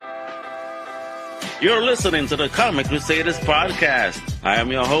You're listening to the Comic Crusaders podcast. I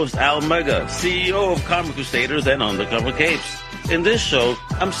am your host, Al Mega, CEO of Comic Crusaders and Undercover Capes. In this show,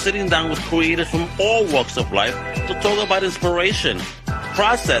 I'm sitting down with creators from all walks of life to talk about inspiration,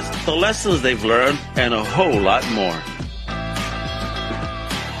 process, the lessons they've learned, and a whole lot more.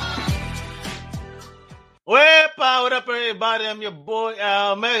 Wepa, what up, everybody? I'm your boy,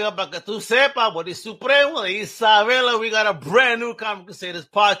 Al Mega. Para que tú sepas, Body Supremo, Isabella. We got a brand new Comic Crusaders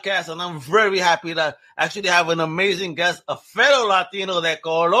podcast, and I'm very happy to actually have an amazing guest, a fellow Latino de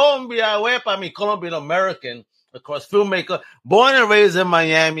Colombia. Wepa, mi Colombian American, of course, filmmaker, born and raised in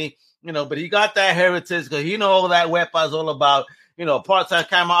Miami, but he got that heritage because he know all that Wepa is all about. Part-time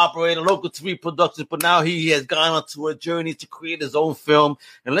camera operator, local TV productions, but now he has gone on to a journey to create his own film.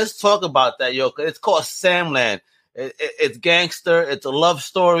 And let's talk about that, yo. It's called Samland. It's gangster. It's a love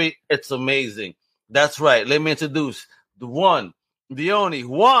story. It's amazing. That's right. Let me introduce the one, the only,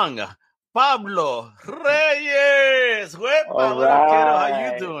 Juan Pablo Reyes. All what up, kiddo?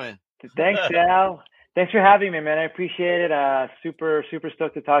 How you doing? Thanks, Al. Thanks for having me, man. I appreciate it. Super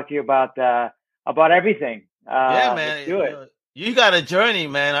stoked to talk to you about everything. Yeah, man. Let's do it. You got a journey,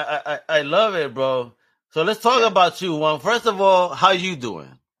 man. I love it, bro. So let's talk about you, Juan. First of all, how you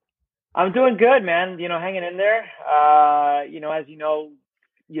doing? I'm doing good, man. Hanging in there. As you know,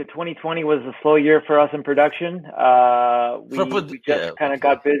 2020 was a slow year for us in production. We just kind of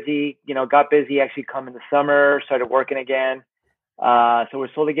got busy. Actually coming the summer, started working again. So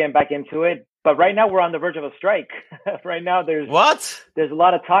we're slowly getting back into it. But right now we're on the verge of a strike. Right now there's a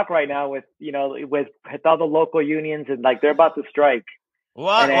lot of talk right now with all the local unions and like they're about to strike.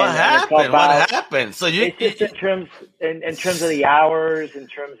 What happened? What happened? So it's just in terms of the hours, in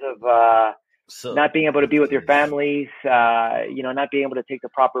terms of not being able to be with your families, not being able to take the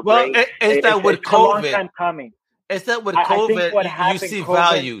proper breaks. It's a long time coming. It's that with COVID, you see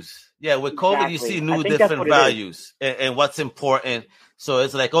values. Yeah, with COVID, you see new different values and what's important. So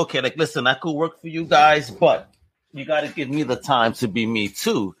it's like, okay, listen, I could work for you guys, but you got to give me the time to be me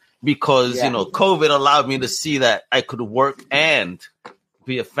too, because, COVID allowed me to see that I could work and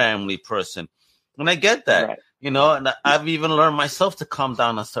be a family person. And I get that, and I've even learned myself to calm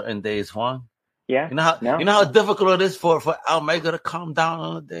down on certain days, Juan. Yeah. You know how difficult it is for Almega to calm down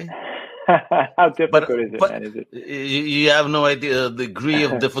on a day? How difficult is it, man? Is it? You have no idea the degree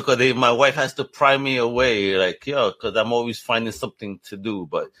of difficulty. My wife has to pry me away, because I'm always finding something to do.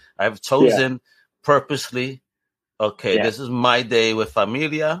 But I've chosen purposely, this is my day with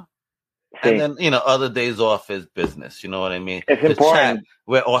familia. And then, other days off is business. You know what I mean? It's important.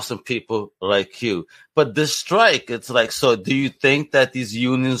 We're awesome people like you. But this strike, it's like, so do you think that these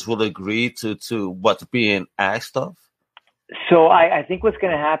unions will agree to what's being asked of? So I think what's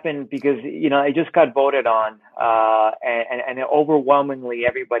going to happen, because, it just got voted on, and overwhelmingly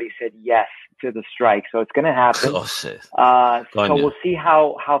everybody said yes to the strike. So it's going to happen. Oh, shit. So we'll see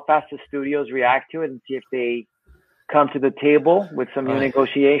how fast the studios react to it and see if they come to the table with some new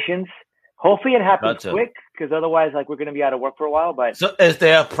negotiations. Hopefully it happens quick, because otherwise, we're going to be out of work for a while. But so is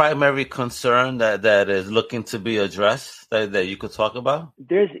there a primary concern that is looking to be addressed that you could talk about?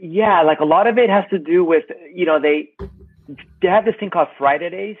 A lot of it has to do with, they have this thing called Friday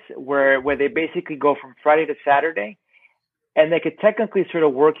days where they basically go from Friday to Saturday, and they could technically sort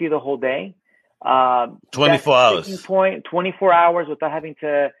of work you the whole day. 24 hours. 24 hours without having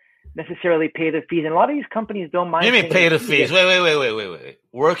to necessarily pay the fees. And a lot of these companies don't mind. You mean pay the fees? Wait.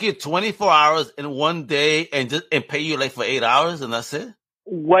 Work you 24 hours in one day and pay you for 8 hours and that's it?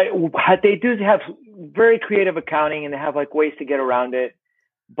 What they do is have very creative accounting, and they have ways to get around it.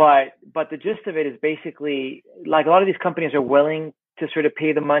 But the gist of it is basically a lot of these companies are willing to sort of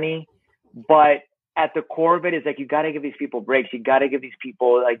pay the money, but at the core of it is you got to give these people breaks. You got to give these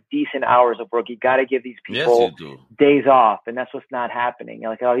people decent hours of work. You got to give these people days off. And that's what's not happening.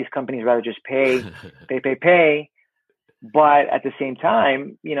 All these companies rather just pay. But at the same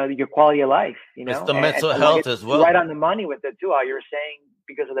time, your quality of life, it's the mental health as well. Right on the money with it too. How you were saying,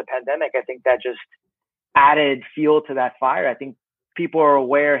 because of the pandemic, I think that just added fuel to that fire. I think people are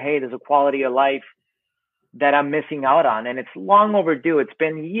aware, hey, there's a quality of life that I'm missing out on. And it's long overdue. It's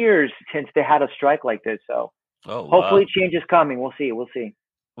been years since they had a strike like this. So hopefully change is coming. We'll see.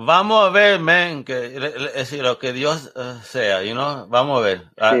 Vamos a ver, man, lo que Dios sea, vamos a ver.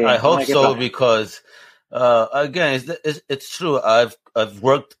 I hope so, because, again, it's true. I've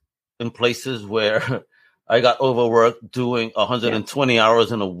worked in places where I got overworked doing 120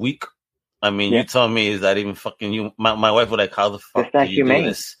 hours in a week. I mean, you tell me, is that even fucking you? My wife was like, how the fuck do you do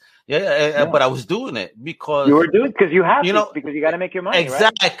this? Yeah, but I was doing it because you were doing it because you have to, because you got to make your money.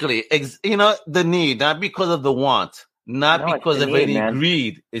 Exactly. Right? The need, not because of the want, not because of any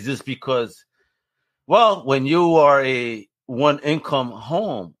greed. It's just because Well, when you are a one income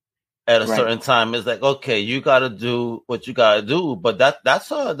home at a certain time, it's like, okay, you got to do what you got to do. But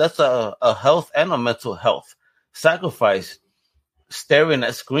that's a health and a mental health sacrifice, staring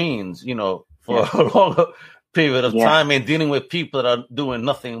at screens, for a longer period of time and dealing with people that are doing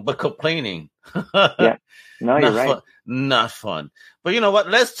nothing but complaining. Yeah. No, you're right. Not fun. But you know what?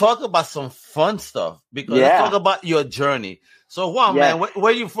 Let's talk about some fun stuff, because let's talk about your journey. So, Juan, man, where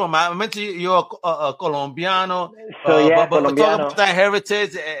are you from? I mentioned you're a Colombiano. So, but talk about that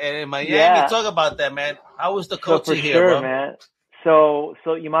heritage in Miami. Yeah. Talk about that, man. How was the culture here, bro? Man. So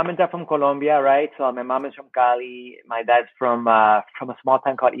your mom and dad from Colombia, right? So my mom is from Cali. My dad's from a small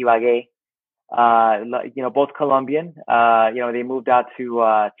town called Ibagué. Both Colombian. They moved out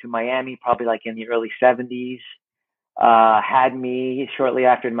to Miami probably like in the early 70s. Had me shortly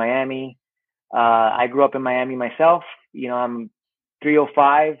after in Miami. I grew up in Miami myself. I'm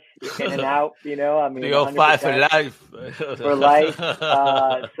 305 in and out. 305 for life. For life.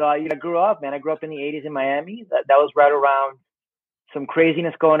 So I grew up, man. I grew up in the 80s in Miami. That was right around some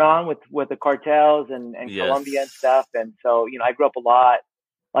craziness going on with the cartels and Colombia and stuff. And so I grew up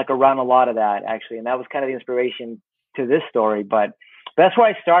around a lot of that, actually, and that was kind of the inspiration to this story. But that's where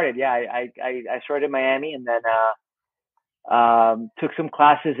I started. Yeah, I started in Miami, and then took some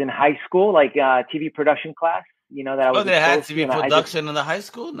classes in high school, like TV production class. That I was. They had TV production in the high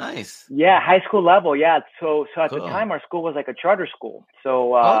school. Nice. Yeah, high school level. Yeah. So at the time, our school was like a charter school.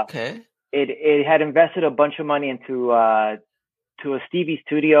 So it had invested a bunch of money into to a Stevie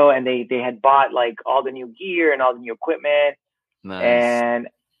studio, and they had bought like all the new gear and all the new equipment. Nice. And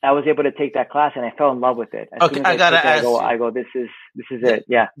I was able to take that class, and I fell in love with it. As I gotta ask you. I go, this is it.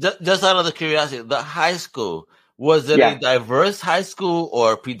 Yeah. Just out of the curiosity, the high school, was it a diverse high school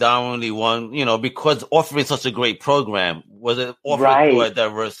or predominantly one? Because offering such a great program, was it offered to a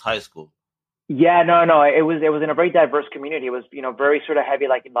diverse high school? Yeah, no. It was in a very diverse community. It was very sort of heavy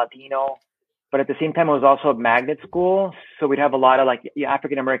like in Latino, but at the same time it was also a magnet school. So we'd have a lot of like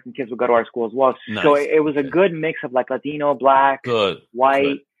African American kids would go to our school as well. Nice. So it was a good mix of like Latino, Black,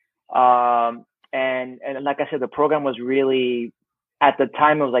 white. And like I said, the program was really, at the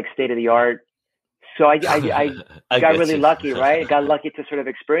time, it was like state of the art. So I got really lucky, right? I got lucky to sort of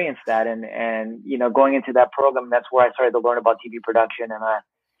experience that, and going into that program, that's where I started to learn about TV production,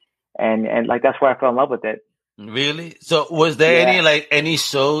 and like that's where I fell in love with it. Really? So was there any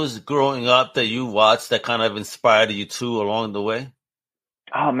shows growing up that you watched that kind of inspired you too along the way?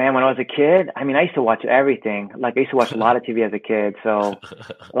 Oh man, when I was a kid, I used to watch everything. Like I used to watch a lot of TV as a kid. So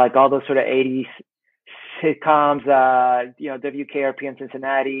like all those sort of 80s sitcoms, WKRP in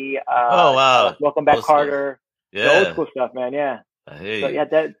Cincinnati. Oh wow. Welcome Back, Carter. Yeah. The old school stuff, man. Yeah.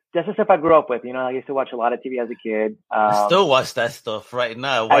 That's the stuff I grew up with. I used to watch a lot of TV as a kid. I still watch that stuff right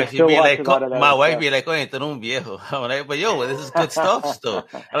now. My wife be like, "Oye, tú eres un viejo." I'm like, but yo, this is good stuff still.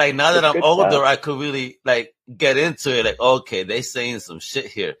 Like now that I'm older, stuff. I could really like get into it. Like, okay, they saying some shit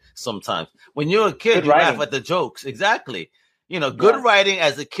here sometimes. When you're a kid, you laugh at the jokes. Exactly. Good writing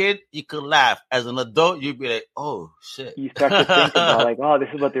as a kid, you could laugh. As an adult, you'd be like, oh shit. You start to think about like, oh, this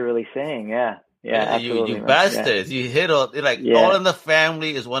is what they're really saying. Yeah. Yeah, absolutely. You bastards. Yeah. You hit all All in the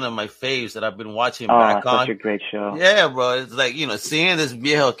Family is one of my faves that I've been watching back on. Such a great show. Yeah, bro. It's like, seeing this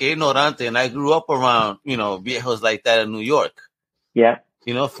viejo que ignorante, and I grew up around, viejos like that in New York. Yeah.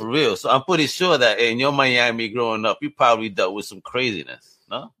 For real. So I'm pretty sure that in your Miami growing up, you probably dealt with some craziness,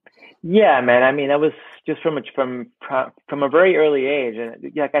 no? Yeah, man. That was just from a very early age.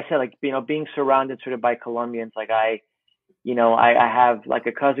 And like I said, like, being surrounded sort of by Colombians, like I have like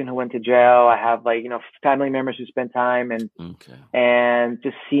a cousin who went to jail. I have like, family members who spent time and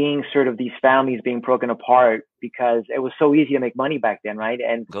just seeing sort of these families being broken apart because it was so easy to make money back then. Right.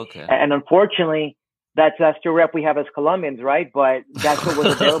 And unfortunately that's the rep we have as Colombians. Right. But that's what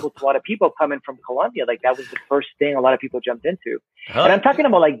was available to a lot of people coming from Colombia. Like that was the first thing a lot of people jumped into. And I'm talking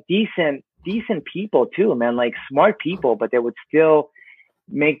about like decent people too, man, like smart people, but they would still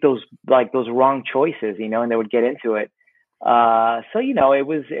make those wrong choices, and they would get into it. So it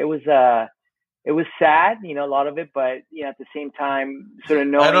was sad, a lot of it, but at the same time, sort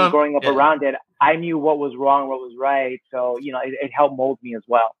of growing up around it, I knew what was wrong, what was right. So, it helped mold me as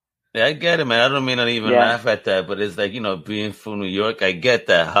well. Yeah, I get it, man. I don't mean to even laugh at that, but it's like, being from New York, I get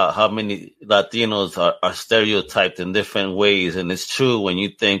that, how many Latinos are stereotyped in different ways. And it's true. When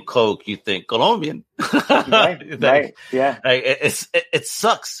you think Coke, you think Colombian. Right. Yeah. Like, it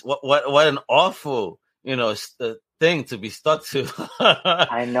sucks. What an awful, thing to be stuck to.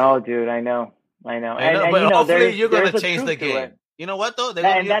 I know, dude. I know. But hopefully you're going to change the game. You know what though?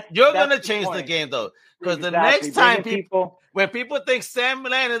 You're going to change the game though, because the next time when people think Sam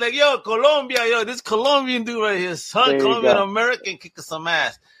Millan, it's like, yo, Colombia, yo, this Colombian dude right here, son, Colombian American kicking some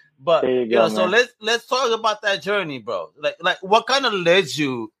ass. But so let's talk about that journey, bro. Like what kind of led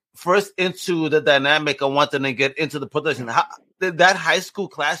you first into the dynamic of wanting to get into the production? How did that high school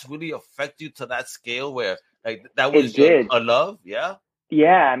class really affect you to that scale where like that was a love? Yeah.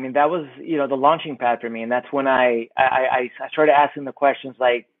 Yeah, I mean, that was, the launching pad for me. And that's when I started asking the questions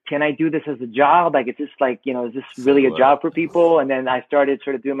like, can I do this as a job? Like, is this like, is this really a job for people? And then I started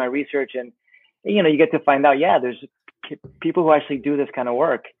sort of doing my research and, you get to find out, there's people who actually do this kind of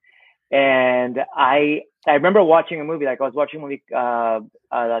work. And I remember watching a movie, like I was watching a movie,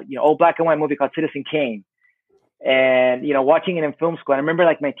 old black and white movie called Citizen Kane. And, watching it in film school. I remember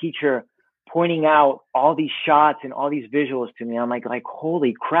like my teacher pointing out all these shots and all these visuals to me. I'm like,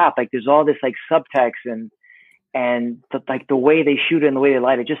 holy crap. Like there's all this like subtext and like the way they shoot it and the way they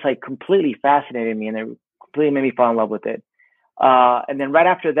light it just like completely fascinated me. And it completely made me fall in love with it. And then right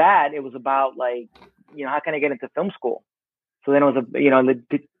after that, it was about like, how can I get into film school? So then it was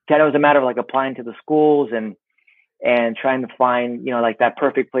it was a matter of like applying to the schools and trying to find, like that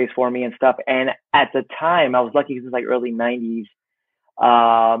perfect place for me and stuff. And at the time I was lucky because it was like early 90s.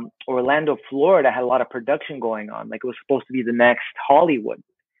 Orlando, Florida had a lot of production going on. Like it was supposed to be the next Hollywood.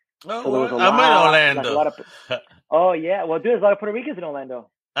 Oh, so there was I'm in Orlando. Like oh yeah. Well, dude, there's a lot of Puerto Ricans in Orlando.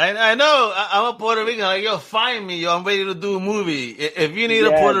 I know. I'm a Puerto Rican. Like, yo, find me. Yo, I'm ready to do a movie. If you need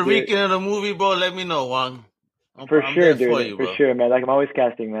a Puerto Rican in a movie, bro, let me know, Juan. For sure, dude. For sure, man. Like I'm always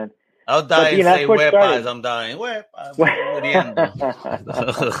casting, man. I'll die and say huepas. I'm dying. Huepas.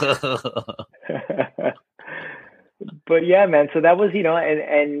 But yeah, man. So that was,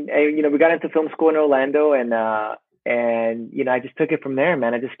 and we got into film school in Orlando, and I just took it from there,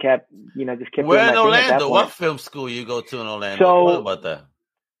 man. I just kept. Where in Orlando? What film school you go to in Orlando? So, what about that?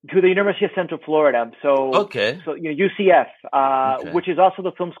 To the University of Central Florida. So okay. So UCF, which is also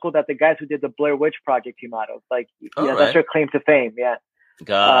the film school that the guys who did the Blair Witch Project came out of. Like, that's their claim to fame. Yeah.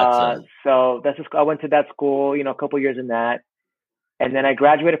 Gotcha. So I went to that school, a couple years in that. And then I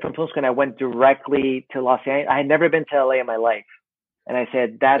graduated from film school and I went directly to Los Angeles. I had never been to LA in my life. And I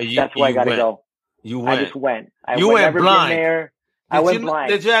said, that's where I got to go. You went. I just went. I went blind. There. I went blind.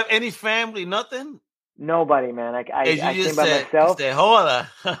 Did you have any family? Nothing? Nobody, man. I came by myself. Hola.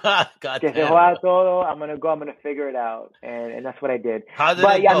 God damn. Hola todo. I'm going to go. I'm going to figure it out. And that's what I did. How did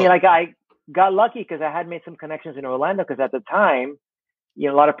it go? I mean, like I got lucky because I had made some connections in Orlando because at the time,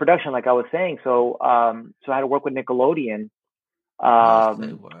 a lot of production, like I was saying. So I had to work with Nickelodeon. As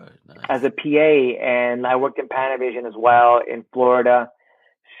a PA, and I worked in Panavision as well in Florida.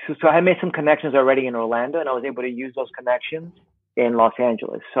 So I had made some connections already in Orlando, and I was able to use those connections in Los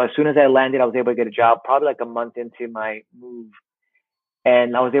Angeles. So as soon as I landed, I was able to get a job, probably like a month into my move,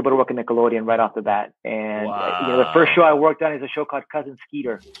 and I was able to work in Nickelodeon right off the bat. And the first show I worked on is a show called Cousin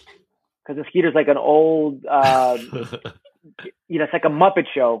Skeeter. Cousin Skeeter's like an old. It's like a Muppet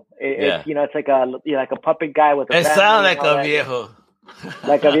show. It's like a puppet guy with a It sounds like a viejo.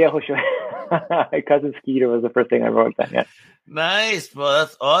 Like a viejo show. Cousin Skeeter was the first thing I wrote down. Yeah. Nice, bro.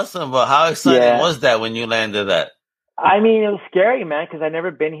 That's awesome. But how exciting was that when you landed that? I mean, it was scary, man, because I'd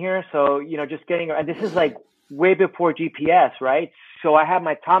never been here. So, just getting, and this is like way before GPS, right? So I had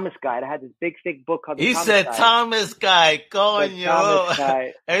my Thomas Guide. I had this big, thick book called the Thomas Guide. He said Thomas Guide.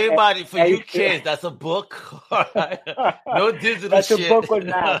 Everybody, for you kids, that's a book. No digital that's shit. That's a book with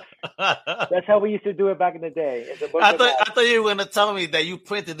maps. That's how we used to do it back in the day. I thought you were going to tell me that you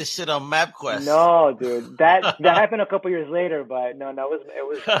printed this shit on MapQuest. No, dude. That happened a couple years later, but no, it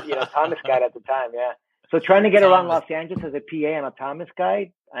was Thomas Guide at the time, yeah. So trying to get around Los Angeles as a PA on a Thomas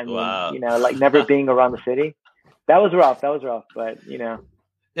Guide, I mean, like never being around the city. That was rough, but Yeah,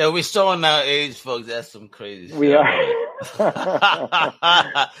 we're showing our age, folks. That's some crazy shit. We are.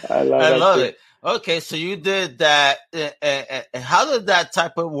 I love it. Okay, so you did that. And how did that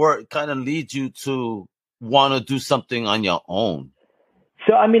type of work kind of lead you to want to do something on your own?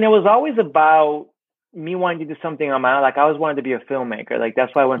 So, I mean, it was always about me wanting to do something on my own. Like, I always wanted to be a filmmaker. Like,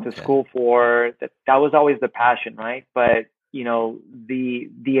 that's what I went to school for. That was always the passion, right? But, the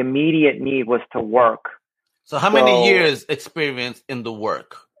immediate need was to work. So how many years experience in the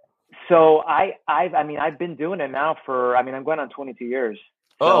work? So I've been doing it now I'm going on 22 years.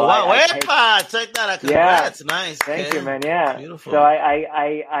 Oh, wow. Check that out. Congrats. Yeah. Nice. Thank you, man. Yeah. Beautiful. So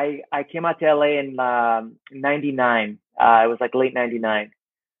I came out to LA in 99. It was like late 99.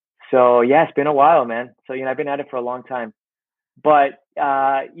 So yeah, it's been a while, man. So, I've been at it for a long time, but,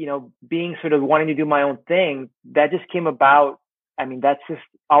 being sort of wanting to do my own thing, that just came about. I mean, that's just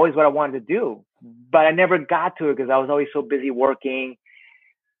always what I wanted to do, but I never got to it because I was always so busy working,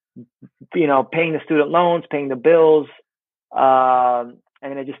 paying the student loans, paying the bills. And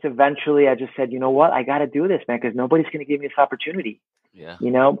then just eventually I just said, you know what? I got to do this, man, because nobody's going to give me this opportunity. Yeah.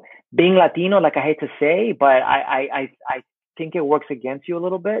 You know, being Latino, like I hate to say, but I think it works against you a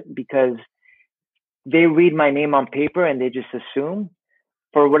little bit because they read my name on paper and they just assume,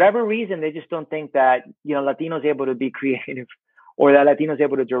 for whatever reason, they just don't think that, you know, Latino's able to be creative, or that Latino's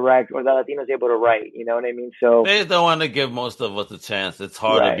able to direct, or that Latino's able to write. You know what I mean? So they don't want to give most of us a chance. It's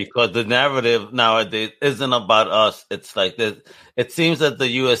harder because the narrative nowadays isn't about us. It's like this. It seems that the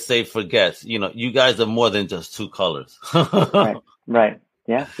USA forgets, you know, you guys are more than just two colors. Right.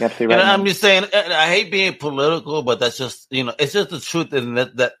 Yeah, you're absolutely right. I'm just saying, I hate being political, but that's just, you know, it's just the truth in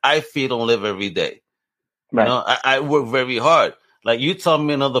that I feel and live every day. Right. You know, I work very hard. Like you tell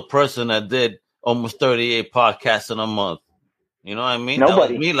me another person that did almost 38 podcasts in a month. You know what I mean? Nobody. That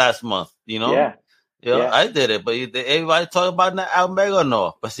was me last month, you know? Yeah. You know, I did it, but everybody talk about Almega,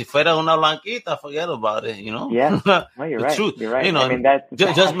 no. But si fuera una blanquita, forget about it, you know? Yeah. No, you're right. Truth, you're right. You know, I mean, that's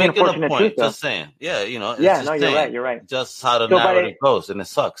just making a point. Truth, just saying. Yeah, you know. Yeah, no, you're right. You're right. Just how the narrative goes, and it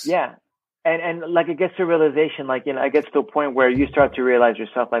sucks. Yeah. And like it gets to realization, like, you know, it gets to a point where you start to realize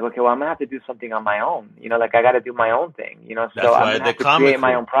yourself, like, okay, well, I'm going to have to do something on my own. You know, like I got to do my own thing, you know? So I'm going to have to create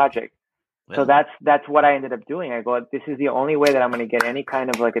my own project. Yeah. So that's what I ended up doing. I go, this is the only way that I'm going to get any kind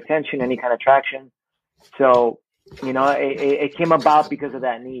of like attention, any kind of traction. So, you know, it came about because of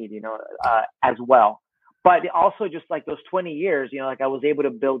that need, you know, as well. But also just like those 20 years, you know, like I was able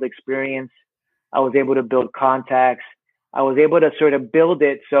to build experience. I was able to build contacts. I was able to sort of build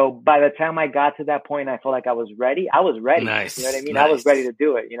it. So by the time I got to that point, I felt like I was ready. I was ready. Nice. You know what I mean? Nice. I was ready to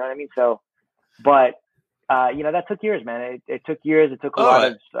do it. You know what I mean? So, but, you know, that took years, man. It took years. It took a lot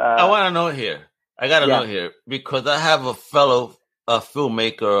of. I want to know here. I got to know here because I have a fellow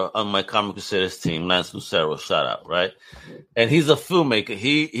filmmaker on my Comic Crusaders team, Lance Lucero, shout out, right? And he's a filmmaker.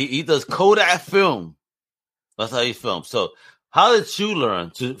 He does Kodak film. That's how he films. So how did you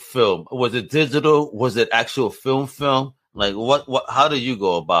learn to film? Was it digital? Was it actual film? Like how do you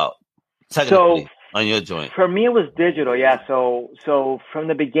go about technically on your joint? For me, it was digital. Yeah. So from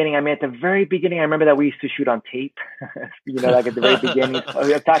the beginning, I mean, at the very beginning, I remember that we used to shoot on tape, you know, like at the very beginning,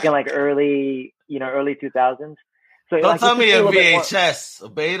 we're talking like early 2000s. So don't tell me a VHS, a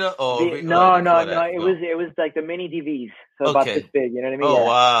beta, or no. It was like the mini DVs, so about this big. You know what I mean? Oh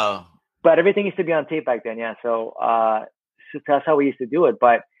wow! But everything used to be on tape back then. Yeah. So that's how we used to do it.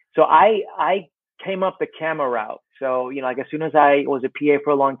 But so I came up the camera route. So you know, like as soon as I was a PA for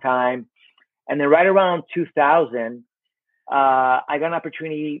a long time, and then right around 2000, I got an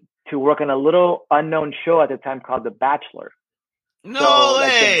opportunity to work on a little unknown show at the time called The Bachelor. No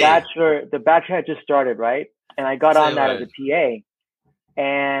way! The Bachelor had just started, right? And I got on that as a PA,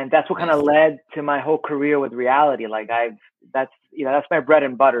 and that's what kind of led to my whole career with reality. Like that's my bread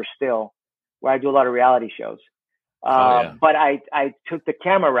and butter still, where I do a lot of reality shows. But I took the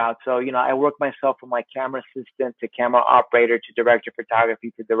camera route. So, you know, I worked myself from like camera assistant to camera operator to director of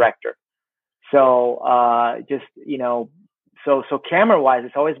photography to director. So, just, you know, so camera wise,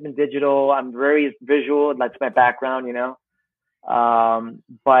 it's always been digital. I'm very visual. That's my background, you know.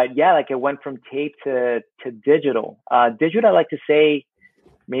 But yeah, like it went from tape to digital. Digital, I like to say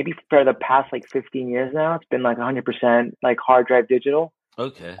maybe for the past like 15 years now, it's been like 100% like hard drive digital.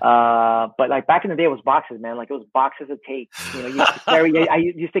 Okay. But like back in the day, it was boxes, man. Like it was boxes of tape. You know, I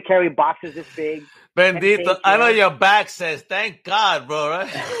used to carry boxes this big. Bendito. Tape, I know your back says, thank God, bro, right?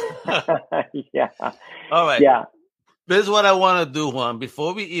 Yeah. All right. Yeah. This is what I want to do, Juan.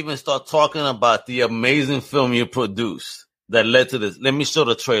 Before we even start talking about the amazing film you produced that led to this, let me show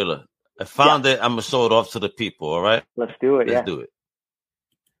the trailer. I found it. I'm going to show it off to the people, all right? Let's do it, Let's do it.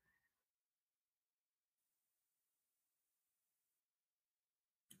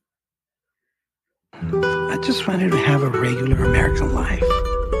 I just wanted to have a regular American life,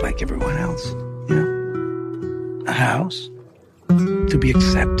 like everyone else, you know? A house, to be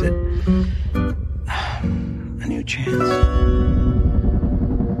accepted, a new chance.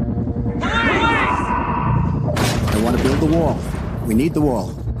 I want to build the wall. We need the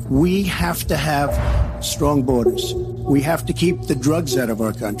wall. We have to have strong borders. We have to keep the drugs out of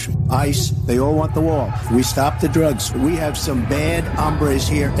our country. ICE, they all want the wall. We stop the drugs. We have some bad hombres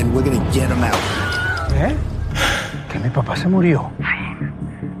here, and we're going to get them out. ¿Eh? ¿Que mi papá se murió? Sí.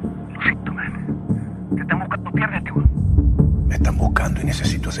 Lo siento, man. Te están buscando tierra, tío. Me están buscando y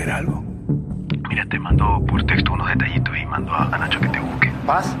necesito hacer algo. Mira, te mando por texto unos detallitos y mando a Nacho que te busque.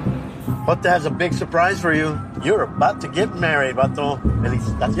 Paz, Jota has a big surprise for you. You're about to get married, vato.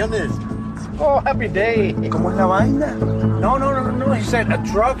 Felicitaciones. Oh, happy day. ¿Cómo es la vaina? No. He said a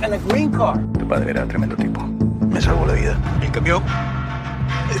truck and a green car. Tu padre era tremendo tipo. Me salvó la vida. El camión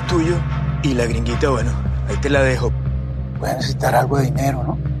es tuyo y la gringuita, bueno, ahí te la dejo. Voy a necesitar algo de dinero,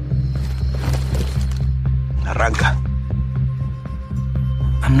 ¿no? Arranca.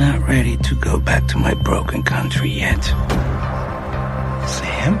 I'm not ready to go back to my broken country yet.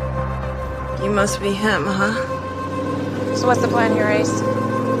 Sam? You must be him, huh? So what's the plan here, Ace?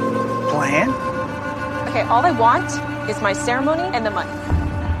 Plan? Okay, all I want is my ceremony and the money.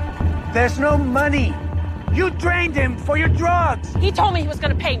 There's no money. You trained him for your drugs. He told me he was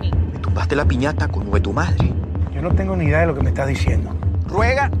gonna pay me. Me tumbaste la piñata, coño de tu madre. Yo no tengo ni idea de lo que me estás diciendo.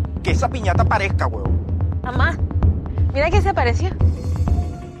 Ruega que esa piñata parezca, huevón. Mamá, mira que se parecía.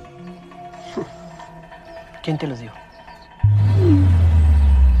 ¿Quién te lo dio?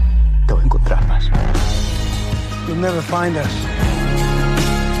 Te voy a encontrar más. You'll never find us.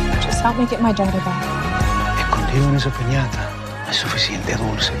 Just help me get my daughter back. Escondido en esa piñata es suficiente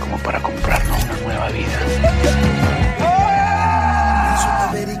dulce como para comprarnos una nueva vida.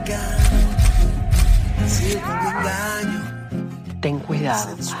 Ten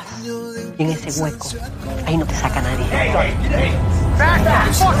cuidado, Paz. Y en ese hueco, ahí no te saca nadie.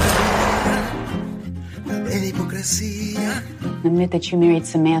 Admit that you married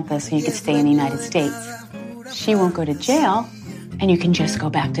Samantha so you could stay in the United States. She won't go to jail, and you can just go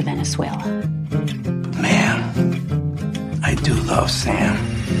back to Venezuela. Man, I do love Sam.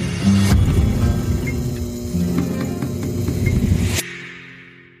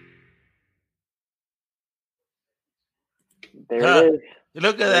 There it is.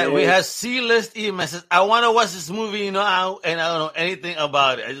 Look at that. We have C-list emails. I want to watch this movie, and I don't know anything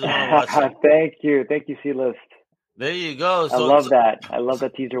about it. I just want to watch it. Thank you, C-list. There you go. I love that. I love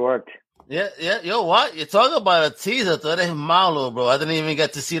that teaser worked. Yeah. Yo, what? You talk about a teaser. Tú eres malo, bro. I didn't even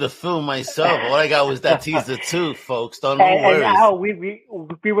get to see the film myself. All I got was that teaser too, folks. Don't worry. And now we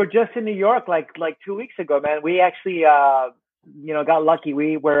were just in New York like 2 weeks ago, man. We actually got lucky.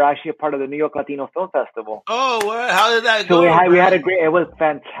 We were actually a part of the New York Latino Film Festival. Oh, how did that go? So we had a great. It was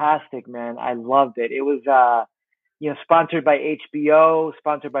fantastic, man. I loved it. It was sponsored by HBO,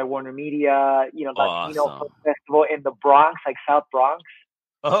 sponsored by Warner Media. Latino Film Festival in the Bronx, like South Bronx.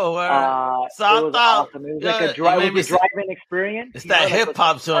 Oh, wow. It was awesome. It was like a drive-in experience. It's that hip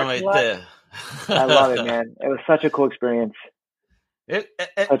hop song right there. I love it, man. It was such a cool experience. And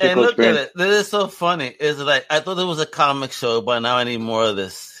look at it. This is so funny. It's like I thought it was a comic show, but now I need more of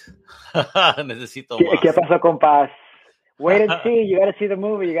this. Necesito más. ¿Qué pasó con Paz? Wait and see. You got to see the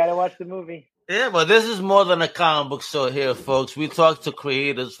movie. You got to watch the movie. Yeah, but this is more than a comic book show here, folks. We talk to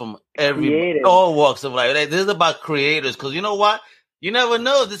creators from all walks of life. This is about creators because you know what? You never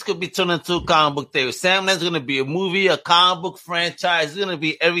know. This could be turned into a comic book theory. Sam, that's going to be a movie, a comic book franchise. It's going to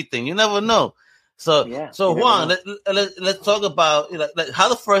be everything. You never know. So Juan, let's talk about like how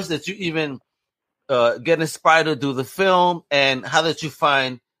the first that you even get inspired to do the film, and how did you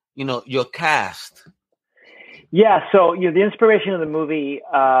find your cast? Yeah, so the inspiration of the movie,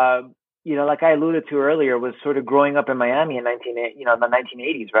 like I alluded to earlier, was sort of growing up in Miami in the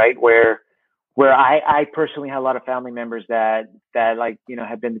 1980s, right, where I personally had a lot of family members that had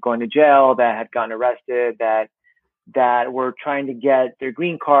been going to jail, that had gotten arrested, that were trying to get their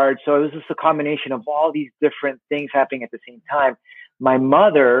green card. So it was just a combination of all these different things happening at the same time. My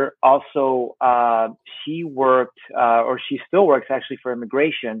mother also, she worked, or she still works actually for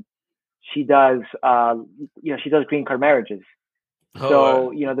immigration. She does, she does green card marriages.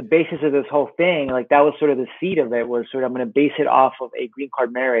 So, the basis of this whole thing, like that was sort of the seed of it, was sort of, I'm going to base it off of a green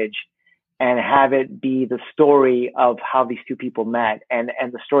card marriage and have it be the story of how these two people met and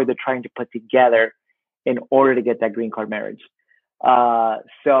the story they're trying to put together in order to get that green card marriage. And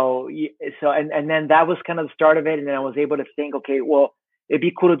then that was kind of the start of it. And then I was able to think, okay, well, it'd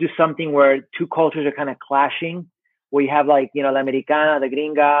be cool to do something where two cultures are kind of clashing, where you have like, la Americana, the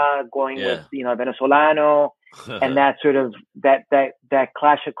gringa going with, Venezolano, and that sort of, that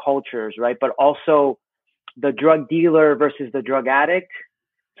clash of cultures, right? But also the drug dealer versus the drug addict.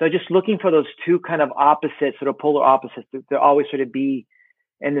 So just looking for those two kind of opposites, sort of polar opposites, to always sort of be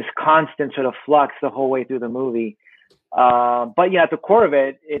in this constant sort of flux the whole way through the movie. But at the core of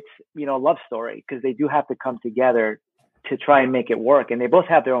it, it's, a love story, because they do have to come together to try and make it work. And they both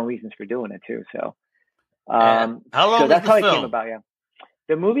have their own reasons for doing it too. So, how long so that's how film? It came about. Yeah.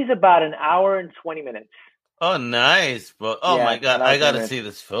 The movie's about an hour and 20 minutes. Oh, nice, bro. Oh my God. I got to see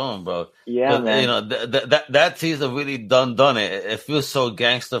this film, bro. Yeah, man. That teaser really done it. It feels so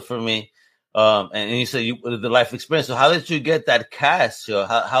gangster for me. And you said the life experience. So how did you get that cast?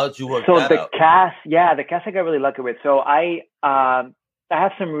 How did you work that out? So the cast I got really lucky with. So I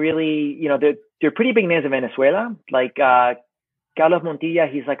have some really, they're pretty big names in Venezuela. Like Carlos Montilla,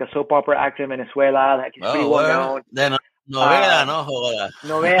 he's like a soap opera actor in Venezuela. Like he's pretty well known. Novela, no joda.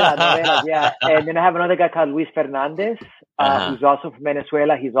 Novelas, yeah. And then I have another guy called Luis Fernandez. who's also from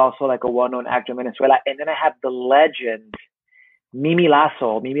Venezuela. He's also like a well-known actor in Venezuela. And then I have the legend, Mimi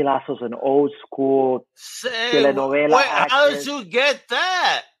Lasso. Mimi Lasso's an old school telenovela actress. How did you get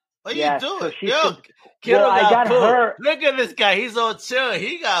that? What are you doing? So I got her. Look at this guy. He's all chill.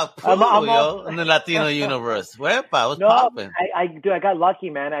 He got pulled, in the Latino universe. What's popping? I got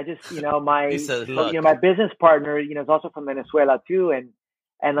lucky, man. I just, my business partner, is also from Venezuela too.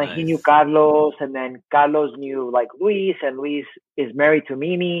 And like, he knew Carlos, and then Carlos knew like Luis, and Luis is married to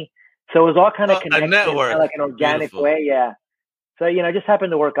Mimi. So it was all kind of connected, kind of like an organic way. Yeah. So, it just happened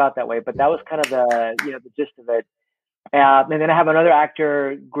to work out that way, but that was kind of the gist of it. And then I have another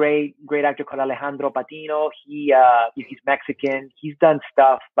actor, great actor called Alejandro Patino. He's Mexican. He's done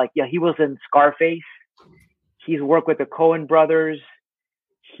stuff like, he was in Scarface. He's worked with the Coen brothers.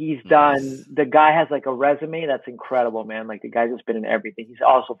 He's done, the guy has like a resume that's incredible, man. Like, the guy's just been in everything. He's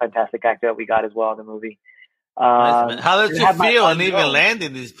also a fantastic actor that we got as well in the movie. How did you feel and even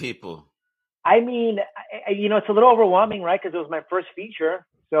landing these people? I mean, it's a little overwhelming, right? Because it was my first feature.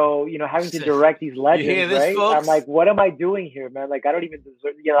 So, having to direct these legends, right? Folks? I'm like, what am I doing here, man? Like, I don't even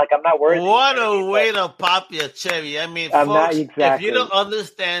deserve, I'm not worthy. What a way to pop your cherry. I mean, folks, if you don't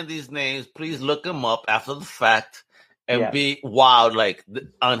understand these names, please look them up after the fact and be wild, like,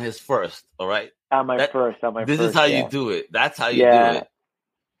 on his first, all right? On my first. This is how you do it. That's how you do it.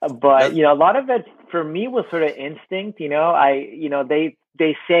 But, a lot of it for me was sort of instinct,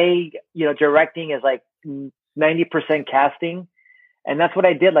 they say, directing is like 90% casting. And that's what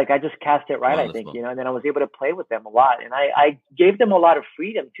I did. Like, I just cast it right, I think, and then I was able to play with them a lot. And I gave them a lot of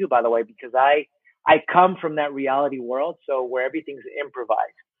freedom too, by the way, because I come from that reality world. So where everything's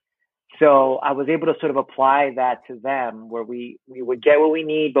improvised. So I was able to sort of apply that to them, where we would get what we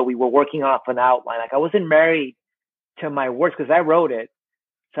need, but we were working off an outline. Like, I wasn't married to my words because I wrote it.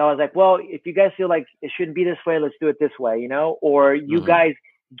 So I was like, well, if you guys feel like it shouldn't be this way, let's do it this way, or you guys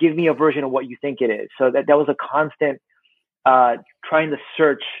give me a version of what you think it is. So that was a constant trying to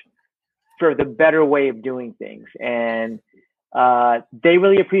search for the better way of doing things. And they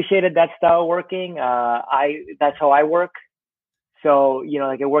really appreciated that style of working. That's how I work. So,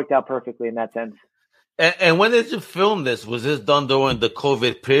 it worked out perfectly in that sense. And when did you film this? Was this done during the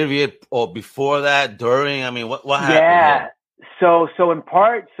COVID period or before that, during? I mean, what happened? Yeah. So in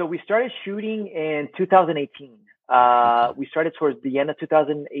part, we started shooting in 2018. We started towards the end of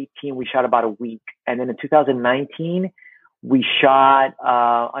 2018. We shot about a week. And then in 2019, we shot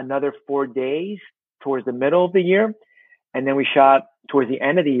another 4 days towards the middle of the year. And then we shot towards the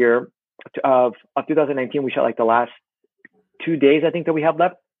end of the year of 2019. We shot like the last 2 days, I think, that we have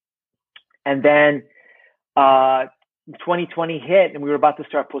left. And then 2020 hit, and we were about to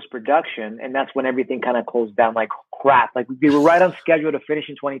start post-production. And that's when everything kind of closed down like crap. Like, we were right on schedule to finish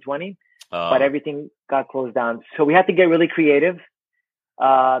in 2020, but everything got closed down. So we had to get really creative. So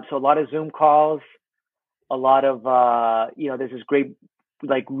a lot of Zoom calls. A lot of, there's this great,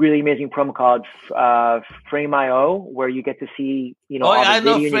 like, really amazing promo called Frame.io, where you get to see, all the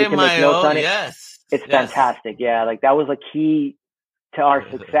video, and you can make notes on it. Yes. It's fantastic. Yeah. Like, that was a key to our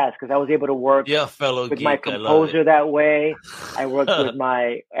success, because I was able to work with my composer that way. I worked with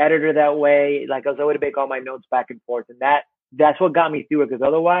my editor that way. Like, I was able to make all my notes back and forth. And that's what got me through it, because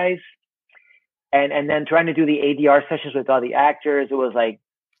otherwise, and then trying to do the ADR sessions with all the actors, it was like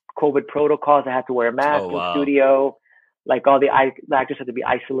COVID protocols. I had to wear a mask in the studio. Like, all the actors had to be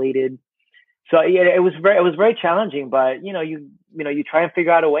isolated. So it was very challenging, but you try and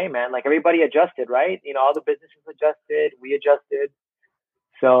figure out a way, man. Like, everybody adjusted, right? All the businesses adjusted, we adjusted.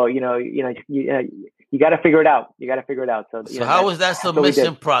 So, you got to figure it out. So how was that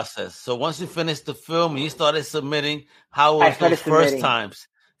submission process? So once you finished the film and you started submitting, how was those first times?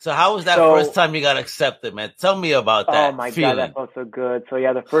 So how was that first time you got accepted, man? Tell me about that. Oh my feeling. God, that felt so good. So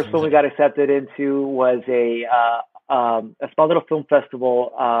yeah, the first film we got accepted into was a small little film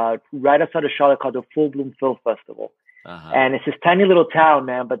festival right outside of Charlotte called the Full Bloom Film Festival. And it's this tiny little town,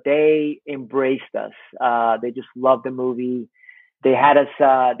 man, but they embraced us. They just loved the movie. They had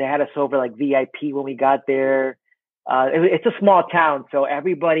us over like VIP when we got there. It's a small town, so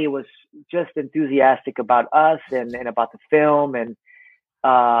everybody was just enthusiastic about us and about the film, and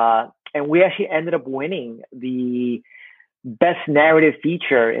we actually ended up winning the best narrative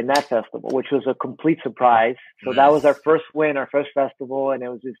feature in that festival, which was a complete surprise. So that was our first win, our first festival, and it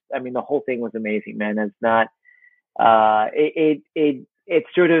was just, I mean, the whole thing was amazing, man. It's not, it's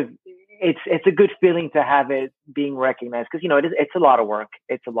sort of, it's a good feeling to have it being recognized, because it's a lot of work.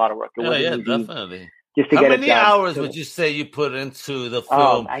 It's a lot of work. Yeah, definitely. Just to How get many it done. hours would you say you put into the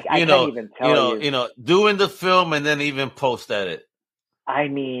film? I can't even tell you. Doing the film and then even post edit. I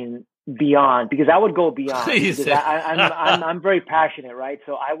mean, beyond, because I would go beyond. Because I'm very passionate, right?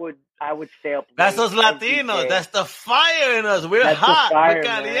 So I would stay up. That's us Latinos. That's the fire in us. We're hot. We're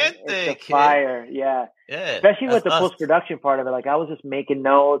caliente. It's the fire. Yeah. Especially with the post-production part of it. Like I was just making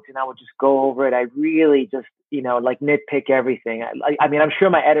notes and I would just go over it. I really just, like nitpick everything. I mean, I'm sure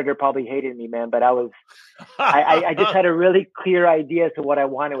my editor probably hated me, man, but I just had a really clear idea as to what I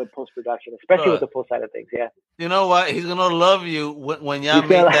wanted with post-production, especially with the post side of things. Yeah. You know what? He's going to love you when y'all make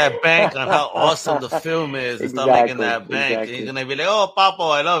that bank on how awesome the film is and start making that bank. And he's going to be like, oh, Papo,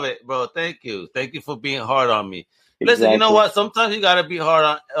 I love it, bro. Thank you. Thank you for being hard on me. Listen, you know what? Sometimes you got to be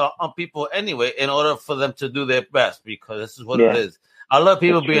hard on people anyway in order for them to do their best, because this is what it is. I love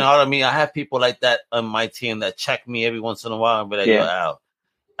people being hard on me. I have people like that on my team that check me every once in a while and be like, yo,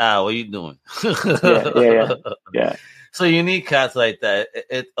 Al, what are you doing? Yeah. So you need cats like that.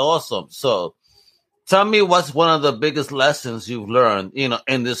 It's awesome. So tell me what's one of the biggest lessons you've learned,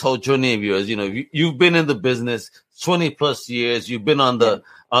 in this whole journey of yours. You've been in the business 20 plus years. You've been on the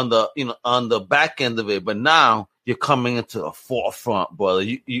back end of it, but now you're coming into the forefront, brother.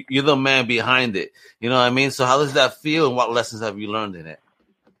 You're the man behind it. You know what I mean? So how does that feel, and what lessons have you learned in it?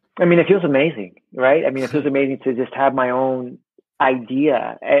 I mean, it feels amazing, right? I mean, it feels amazing to just have my own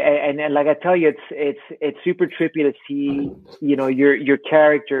idea. And like I tell you, it's super trippy to see, your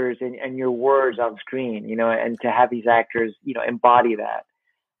characters and your words on screen, and to have these actors, embody that.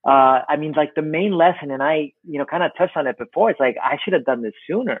 I mean, like the main lesson, and I, kind of touched on it before. It's like, I should have done this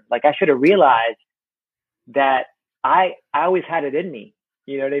sooner. Like I should have realized that I always had it in me.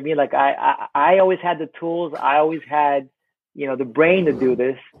 You know what I mean? Like I always had the tools. I always had, the brain to do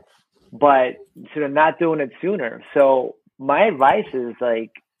this, but sort of not doing it sooner. So my advice is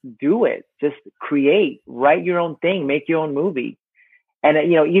like, do it. Just create, write your own thing, make your own movie. And,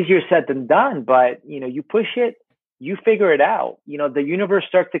 easier said than done, but, you push it, you figure it out. The universe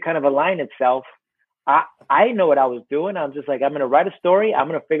starts to kind of align itself. I know what I was doing. I'm just like, I'm going to write a story. I'm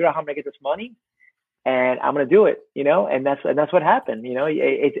going to figure out how I'm going to get this money. And I'm going to do it, and that's what happened.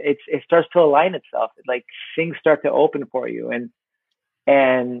 It starts to align itself. Like things start to open for you.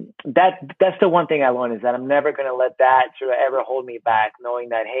 And that's the one thing I learned, is that I'm never going to let that sort of ever hold me back, knowing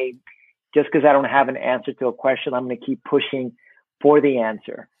that, hey, just because I don't have an answer to a question, I'm going to keep pushing for the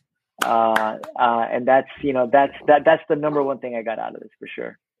answer. And that's the number one thing I got out of this for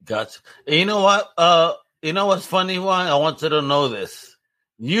sure. Gotcha. You know what? What's funny, Juan? I wanted to know this.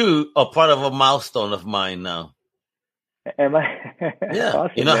 You are part of a milestone of mine now. Am I? Yeah.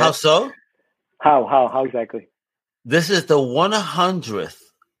 Awesome, you know, man. How so? How exactly? This is the 100th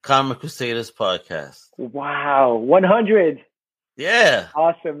Comic Crusaders podcast. Wow. 100. Yeah.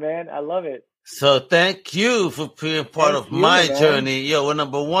 Awesome, man. I love it. So thank you for being part of my journey. Yo, we're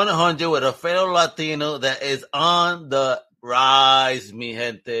number 100 with a fellow Latino that is on the rise, mi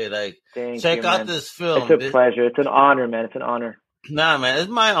gente. Like, check out this film. It's a pleasure. It's an honor, man. It's an honor. Nah, man, it's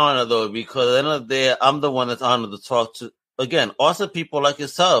my honor, though, because at the end of the day, I'm the one that's honored to talk to, again, awesome people like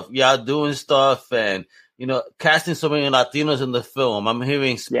yourself. Y'all doing stuff and, casting so many Latinos in the film. I'm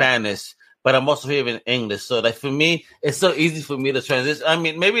hearing Spanish, but I'm also hearing English. So, like, for me, it's so easy for me to transition. I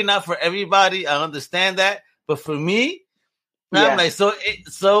mean, maybe not for everybody. I understand that. But for me, I'm like,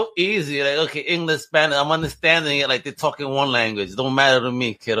 it's so easy. Like, okay, English, Spanish, I'm understanding it like they're talking one language. It don't matter to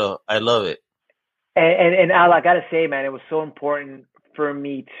me, kiddo. I love it. And Al, I gotta say, man, it was so important for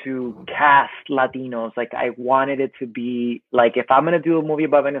me to cast Latinos. Like, I wanted it to be like, if I'm gonna do a movie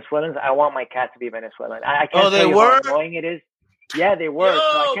about Venezuelans, I want my cast to be Venezuelan. I can't tell you how annoying it is. Yeah, they were. Yo, so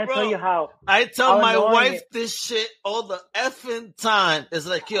I can't tell you how. I tell my wife this shit all the effing time. It's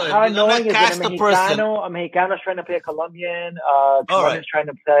like, yo, how annoying is it? A Mexicano's trying to play a Colombian. Colombian's trying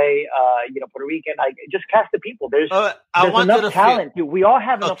to play, Puerto Rican. Just cast the people. There's enough talent, dude. We all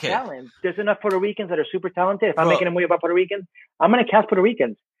have enough talent. There's enough Puerto Ricans that are super talented. If I'm making a movie about Puerto Ricans, I'm gonna cast Puerto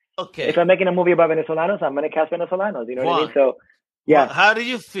Ricans. Okay. If I'm making a movie about Venezolanos, I'm gonna cast Venezolanos. You know what I mean? So, yeah. Well, how do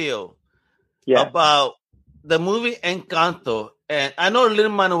you feel about the movie Encanto? And I know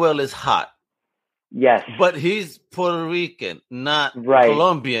Lin-Manuel is hot. Yes. But he's Puerto Rican, not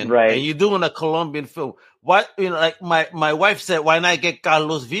Colombian. Right. And you're doing a Colombian film. Why, like my wife said, why not get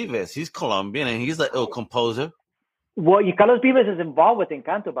Carlos Vives? He's Colombian and he's an ill composer. Well, Carlos Vives is involved with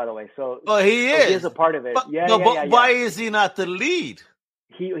Encanto, by the way. So he is. He is a part of it. But, why is he not the lead?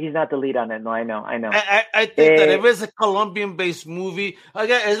 He's not the lead on it. No, I know. I think that if it's a Colombian-based movie,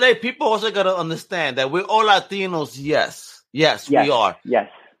 again, it's like people also got to understand that we're all Latinos, yes, we are. Yes.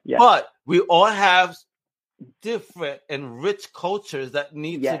 But we all have different and rich cultures that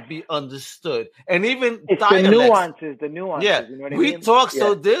need to be understood. And even it's dialects. The nuances. Yeah, you know what I mean? We talk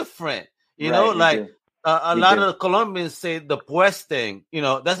so different. You know, like a lot of the Colombians say the pues thing. You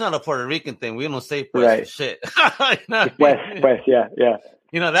know, that's not a Puerto Rican thing. We don't say pues for shit. You know pues, yeah.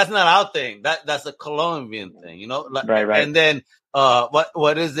 You know, that's not our thing. That's a Colombian thing. You know, right. And then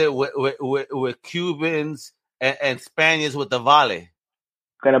what is it with Cubans and Spaniards with the vale?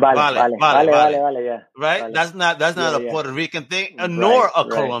 Vale, yeah. Right? Vale. That's not a Puerto Rican thing, nor a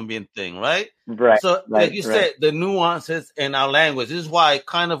Colombian thing, right? Right. So, like you said, the nuances in our language. This is why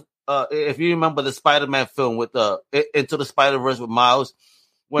kind of, if you remember the Spider-Man film with Into the Spider-Verse with Miles,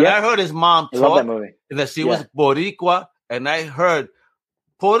 when I heard his mom talk, that she was Boricua, and I heard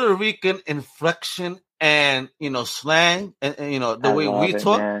Puerto Rican inflection and, you know, slang and you know, the way we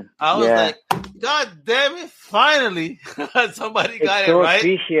talk, man. I was like, God damn it, finally somebody got it right. It's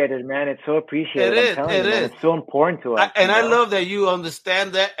so appreciated, man. It's so appreciated. It is. It's so important to us. I love that you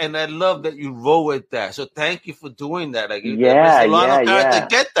understand that, and I love that you roll with that. So thank you for doing that. Like, a lot of parents that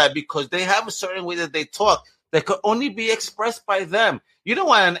get that because they have a certain way that they talk that could only be expressed by them. You don't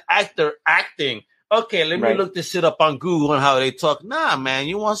want an actor acting. Okay, let me look this shit up on Google and how they talk. Nah, man,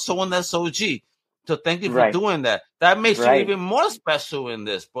 you want someone that's OG. So thank you for doing that. That makes you even more special in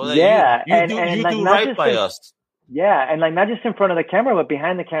this, bro. Like you do right by us. Yeah, and like not just in front of the camera, but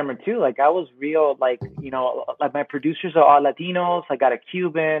behind the camera too. Like I was real, like, you know, like my producers are all Latinos. I got a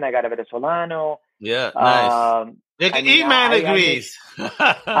Cuban, I got a Venezolano. Yeah, nice. E-Man agrees.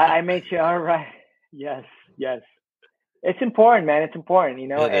 I made sure. All right. Yes. It's important, man. It's important, you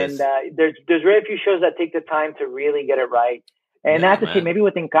know. And there's very few shows that take the time to really get it right. And I have to say, maybe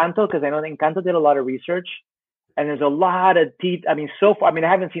with Encanto, because I know Encanto did a lot of research, and there's a lot of I mean, so far, I mean,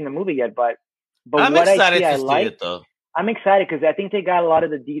 I haven't seen the movie yet, but I'm what excited I to see, see it, though. I'm excited because I think they got a lot of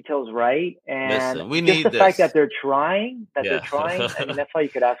the details right, and we just need the fact that they're trying. I mean, that's all you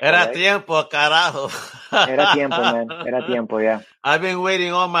could ask for. Era tiempo, carajo. Era tiempo, man. Era tiempo, yeah. I've been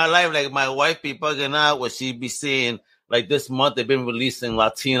waiting all my life. Like my wife be bugging out what she be seeing. Like this month, they've been releasing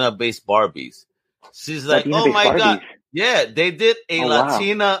Latina-based Barbies. She's like, oh my God. Yeah, they did a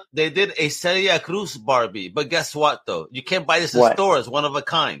Latina, they did a Celia Cruz Barbie. But guess what, though? You can't buy this in stores, one of a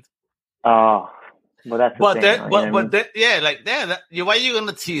kind. Oh, well, that's the thing. Why are you going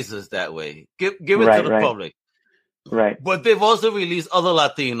to tease us that way? Give it to the public. Right. But they've also released other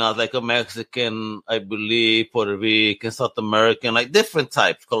Latinas, like a Mexican, I believe, Puerto Rican, South American, like different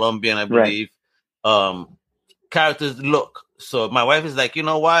types, Colombian, I believe, characters look. So my wife is like, you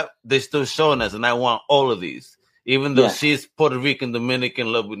know what? They're still showing us, and I want all of these. Even though she's Puerto Rican, Dominican,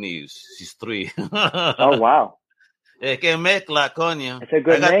 Lebanese. She's 3. Oh, wow. Que mezcla, coño. It's a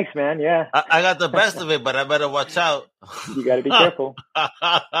good mix, man. Yeah. I got the best of it, but I better watch out. You got to be careful.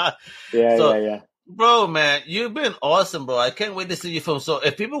 Yeah. Bro, man, you've been awesome, bro. I can't wait to see your film. So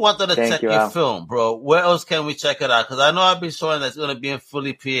if people wanted to check your film, bro, where else can we check it out? Because I know I've been showing that's going to be in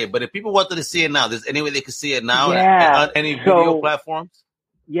fully PA. But if people wanted to see it now, there's any way they could see it now on any video platforms?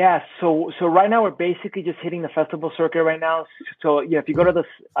 Yeah, so right now we're basically just hitting the festival circuit right now. So if you go to the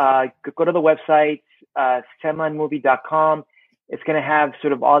website, semlanmovie.com, it's going to have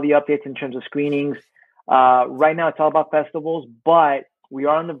sort of all the updates in terms of screenings. Right now it's all about festivals, but we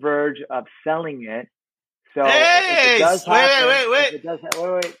are on the verge of selling it. So wait. Talk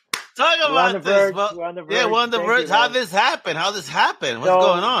about this. We're on the verge. Yeah, we're on the verge. How this happened? What's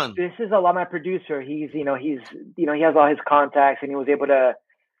going on? This is my producer. He has all his contacts, and he was able to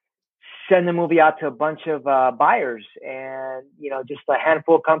send the movie out to a bunch of buyers, and just a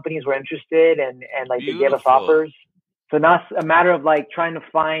handful of companies were interested, and like they gave us offers. So now it's a matter of like trying to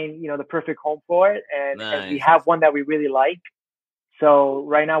find the perfect home for it, and we have one that we really like. So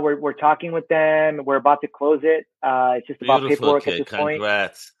right now we're talking with them. We're about to close it. It's just about paperwork at this point.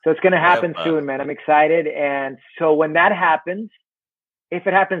 So it's going to happen soon, man. I'm excited. And so when that happens, if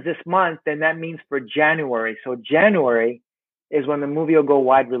it happens this month, then that means for January. So January is when the movie will go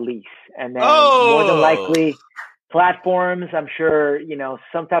wide release. And then more than likely platforms, I'm sure,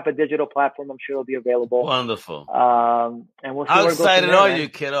 some type of digital platform, I'm sure it'll be available. Wonderful. And we'll see How where it goes excited from there, are man. you,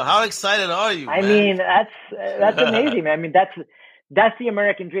 kiddo? How excited are you, I mean, that's amazing, man. I mean, that's the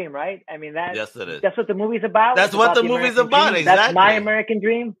American dream, right? I mean, yes, it is. That's what the movie's about. That's what the movie's about, exactly. That's my American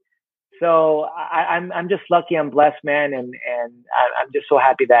dream. So I'm just lucky. I'm blessed, man, and I'm just so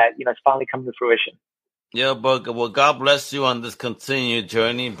happy that it's finally come to fruition. Yeah, but well, God bless you on this continued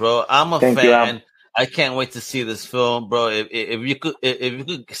journey, bro. I'm a fan. I can't wait to see this film, bro. If you could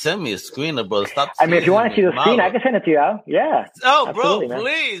send me a screener, bro. Stop. I mean, if you want to see the screen, I can send it to you, Al. Yeah. Oh, bro,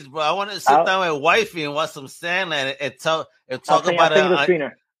 please, bro. I want to sit down with wifey and watch some Sandland and talk about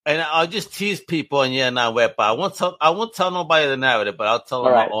it. And I'll just tease people and I won't tell nobody the narrative, but I'll tell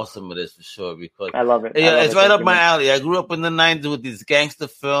them how awesome it is for sure, because I love it. Yeah, it's right up my alley. I grew up in the 90s with these gangster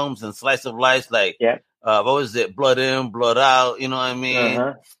films and slice of life, like what was it? Blood In, Blood Out. You know what I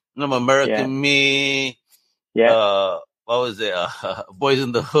mean? American Me. Yeah. What was it? Boys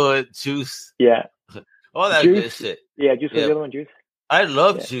in the Hood, Juice. Yeah. All that Juice. good shit. Yeah, Juice was the other one, Juice. I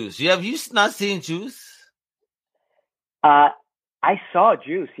love Juice. Have you not seen Juice? I saw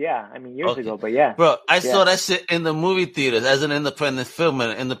Juice, years ago, but yeah. Bro, I saw that shit in the movie theaters as an independent film in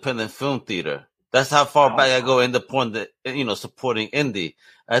an independent film theater. That's how far back I go independent, supporting indie.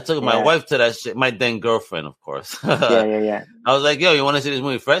 I took my wife to that shit, my then girlfriend, of course. Yeah. I was like, yo, you want to see this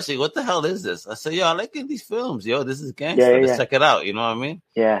movie fresh? She, what the hell is this? I said, yo, I like these films. Yo, this is gangster. Let's check it out. You know what I mean?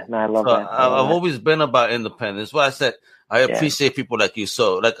 Yeah, no, I love that. I've always been about independence. That's why I said I appreciate people like you.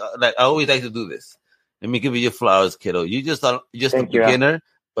 So, like I always like to do this. Let me give you your flowers, kiddo. You just a beginner,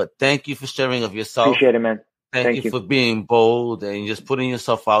 but thank you for sharing of yourself. Appreciate it, man. Thank you for being bold and just putting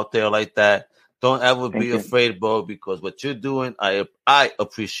yourself out there like that. Don't ever be afraid, bro, because what you're doing, I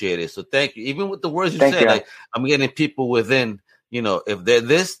appreciate it. So thank you. Even with the words you said, like I'm getting people within, if they're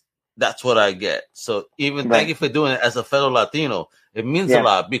this, that's what I get. So even thank you for doing it as a fellow Latino. It means a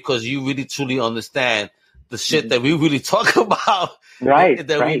lot because you really truly understand the shit that we really talk about, we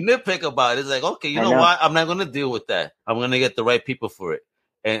nitpick about. It's like, okay, you know what? I'm not going to deal with that. I'm going to get the right people for it.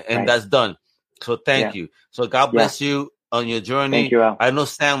 And that's done. So thank you. So God bless you on your journey. Thank you, Al. I know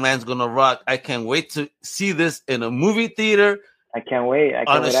Samland's going to rock. I can't wait to see this in a movie theater. I can't wait.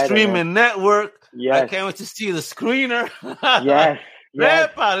 On a streaming network. Yes. I can't wait to see the screener. Yes.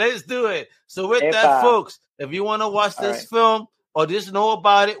 Epa, let's do it. So with that, folks, if you want to watch this film or just know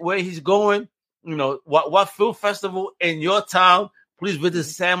about it, where he's going, what film festival in your town, please visit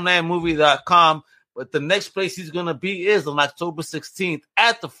samlandmovie.com. But the next place he's going to be is on October 16th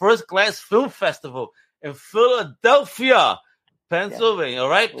at the First Class Film Festival in Philadelphia, Pennsylvania. All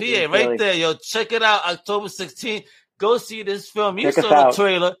right, PA, right there. Yo, check it out. October 16th. Go see this film. You saw the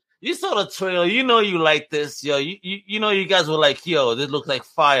trailer. You know you like this. Yo, you know you guys were like, yo, this looks like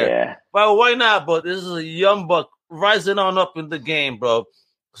fire. Yeah. But why not? But this is a young buck rising on up in the game, bro.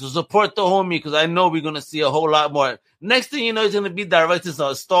 So support the homie because I know we're going to see a whole lot more. Next thing you know, he's going to be directing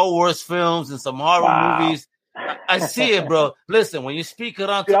some Star Wars films and some horror movies. I see it, bro. Listen, when you speak it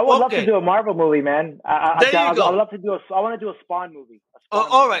on... Dude, I would love to do a Marvel movie, man. I want to do a Spawn movie.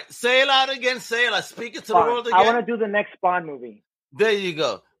 All right. Say it out again. Say it. Speak it to the world again. I want to do the next Spawn movie. There you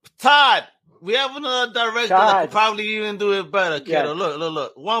go. Todd, we have another director that could probably even do it better, kiddo. Yes.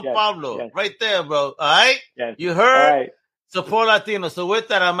 Look. Juan Pablo, right there, bro. All right? Yes. You heard? All right. Support Latino. So with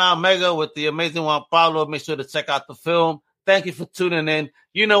that, I'm Al Mega with the amazing Juan Pablo. Make sure to check out the film. Thank you for tuning in.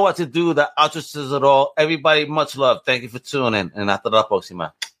 You know what to do. The outro says it all. Everybody, much love. Thank you for tuning in. And hasta la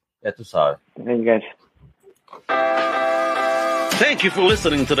próxima. Ya tú sabes. Thank you, guys. Thank you for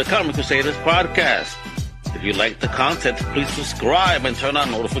listening to the Comic Crusaders podcast. If you like the content, please subscribe and turn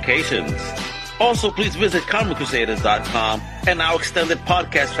on notifications. Also, please visit ComicCrusaders.com and our extended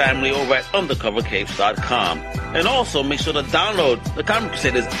podcast family over at UndercoverCapes.com. And also, make sure to download the Comic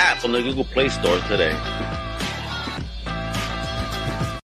Crusaders app on the Google Play Store today.